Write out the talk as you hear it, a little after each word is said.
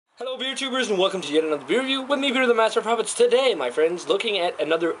Hello beer tubers and welcome to yet another beer review with me, Beer the Master of Puppets. Today, my friends, looking at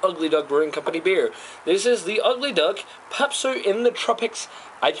another Ugly Duck Brewing Company beer. This is the Ugly Duck Papsø in the Tropics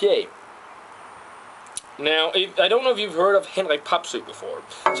IPA. Now, I don't know if you've heard of Henrik Papsø before.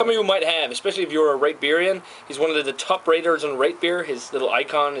 Some of you might have, especially if you're a Rate Beerian. He's one of the top raters on Rate Beer. His little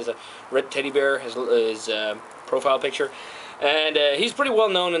icon is a red teddy bear, his profile picture. And he's pretty well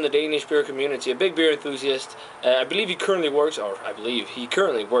known in the Danish beer community, a big beer enthusiast. I believe he currently works at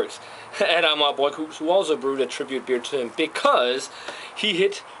Aaby, who also brewed a tribute beer to him because he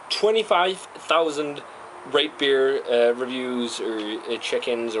hit 25,000 Rate Beer reviews or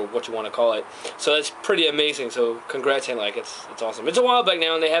check-ins or what you want to call it. So that's pretty amazing. So congrats, Henrik. It's awesome. It's a while back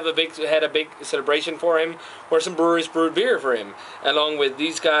now, and they had a big celebration for him, where some breweries brewed beer for him, along with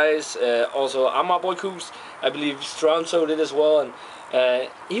these guys. Also, Aaby, I believe Stronso did as well, and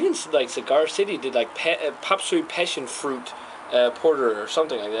even like Cigar City did like Papsø Passion Fruit Porter or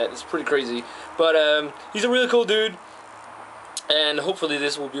something like that. It's pretty crazy, but he's a really cool dude. And hopefully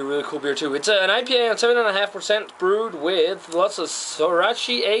this will be a really cool beer too. It's an IPA on 7.5% brewed with lots of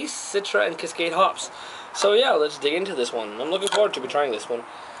Sorachi, Ace, Citra, and Cascade hops. So yeah, let's dig into this one. I'm looking forward to trying this one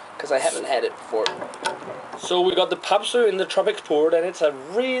because I haven't had it before. So we got the Papsø in the Tropics poured, and it's a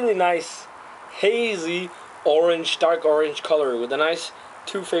really nice hazy orange, dark orange color with a nice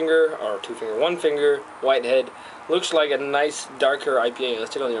one finger white head. Looks like a nice darker IPA.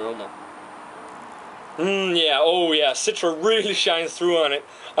 Let's take on the aroma. Yeah, oh yeah, Citra really shines through on it.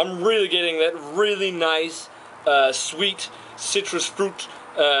 I'm really getting that really nice, sweet citrus fruit,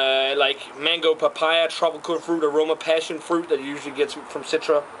 like mango, papaya, tropical fruit, aroma, passion fruit that you usually get from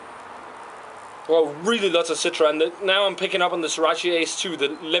Citra. Well, really lots of Citra, and now I'm picking up on the Sorachi Ace too, the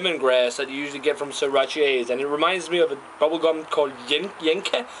lemongrass that you usually get from Sorachi Ace, and it reminds me of a bubblegum called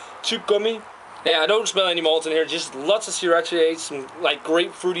Yenke Tsuggummi. Yeah, I don't smell any malt in here, just lots of Sorachi Ace, some like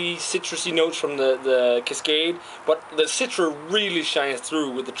grapefruity, citrusy notes from the Cascade, but the Citra really shines through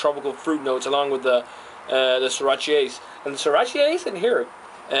with the tropical fruit notes along with the Sorachi Ace. And the Sorachi Ace in here,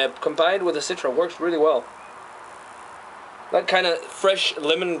 combined with the Citra, works really well. That kind of fresh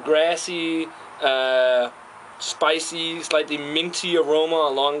lemongrassy, spicy, slightly minty aroma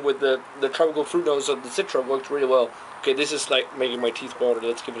along with the tropical fruit notes of the Citra works really well. Okay, this is like making my teeth water.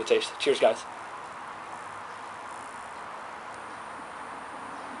 Let's give it a taste. Cheers, guys.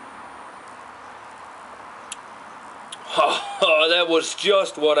 Oh, that was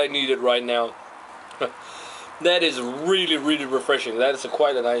just what I needed right now. That is really, really refreshing. That is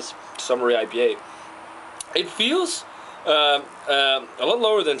quite a nice summery IPA. It feels a lot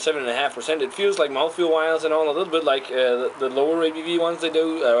lower than 7.5%. It feels like mouthfeel wise and all, a little bit like the lower ABV ones they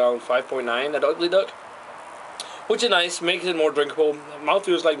do, around 5.9 at Ugly Duck, which is nice, makes it more drinkable.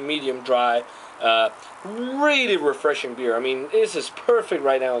 Mouthfeel is like medium dry. Really refreshing beer. I mean, this is perfect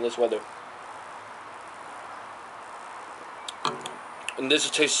right now in this weather. And this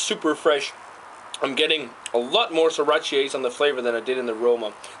tastes super fresh. I'm getting a lot more Sorachi Ace on the flavor than I did in the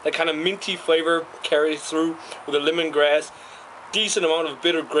aroma. That kind of minty flavor carries through with the lemongrass. Decent amount of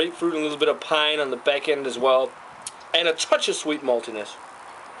bitter grapefruit and a little bit of pine on the back end as well. And a touch of sweet maltiness.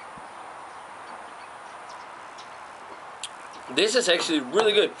 This is actually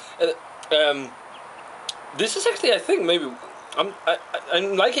really good. This is actually, I think, maybe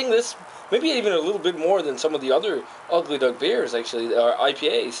I'm liking this maybe even a little bit more than some of the other Ugly Duck beers, actually, or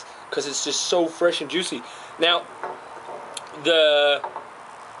IPAs, because it's just so fresh and juicy. Now, the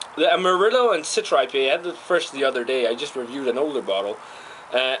Amarillo and Citra IPA, I had it fresh the other day. I just reviewed an older bottle,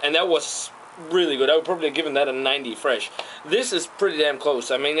 and that was really good. I would probably have given that a 90 fresh. This is pretty damn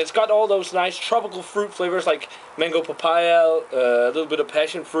close. I mean, it's got all those nice tropical fruit flavors like mango, papaya, a little bit of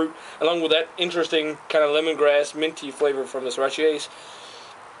passion fruit, along with that interesting kind of lemongrass, minty flavor from the Sorachi Ace,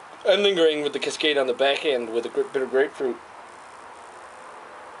 and lingering with the Cascade on the back end with a bit of grapefruit.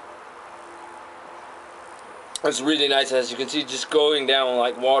 It's really nice, as you can see, just going down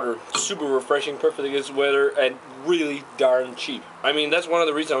like water. Super refreshing, perfectly good weather, and really darn cheap. I mean, that's one of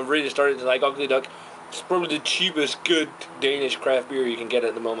the reasons I'm really starting to like Ugly Duck. It's probably the cheapest good Danish craft beer you can get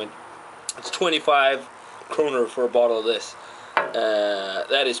at the moment. It's 25 kroner for a bottle of this.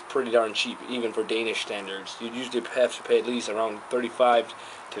 That is pretty darn cheap, even for Danish standards. You'd usually have to pay at least around 35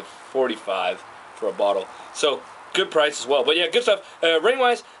 to 45 for a bottle. So, good price as well. But yeah, good stuff.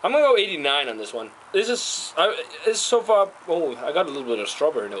 Rain-wise, I'm going to go 89 on this one. This is so far... Oh, I got a little bit of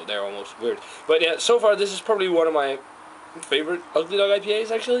strawberry note there, almost. Weird. But yeah, so far this is probably one of my favorite Ugly Dog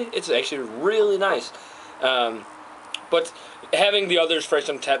IPAs, actually. It's actually really nice. But having the others fresh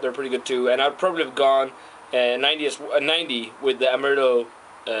on tap, they're pretty good too. And I'd probably have gone 90 with the Amarillo,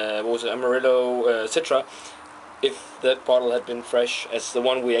 Amarillo Citra. if that bottle had been fresh as the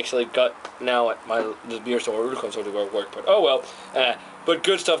one we actually got now at the beer store. It would have to work, but oh well. But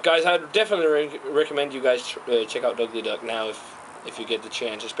good stuff, guys. I'd definitely recommend you guys check out Ugly Duck now if you get the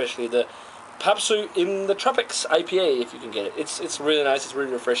chance, especially the Papsø in the Tropics IPA if you can get it. It's really nice. It's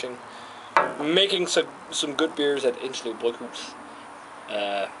really refreshing. Making some good beers at Indslev Brewing.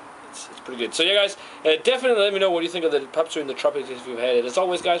 It's pretty good. So yeah, guys, definitely let me know what you think of the Papsø in the Tropics if you've had it. As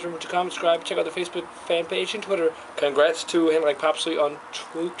always, guys, remember to comment, subscribe, check out the Facebook fan page and Twitter. Congrats to Henrik Papsø on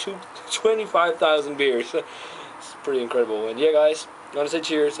 25,000 beers. It's pretty incredible. And yeah, guys, I want to say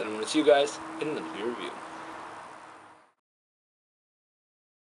cheers, and I'm going to see you guys in the beer review.